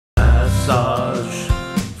massage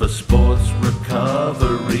for sports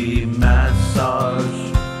recovery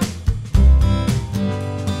massage.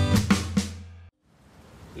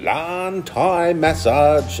 Lawn Thai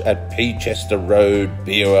massage at Peachester Road,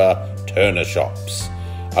 Beerwah, Turner Shops.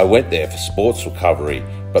 I went there for sports recovery,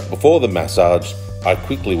 but before the massage, I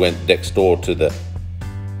quickly went next door to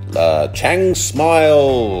the Chang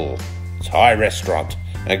Smile Thai restaurant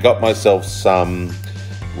and got myself some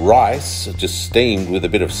rice just steamed with a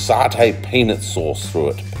bit of satay peanut sauce through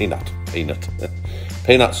it.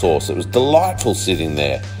 Peanut sauce. It was delightful sitting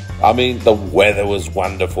there. I mean, the weather was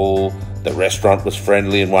wonderful. The restaurant was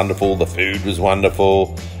friendly and wonderful. The food was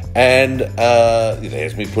wonderful. And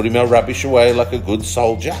there's me putting my rubbish away like a good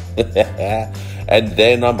soldier. And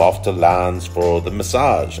then I'm off to Lance for the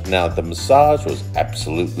massage. Now, the massage was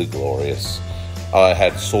absolutely glorious. I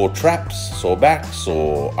had sore traps, sore back,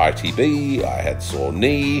 sore ITB, I had sore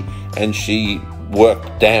knee, and she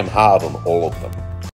worked damn hard on all of them.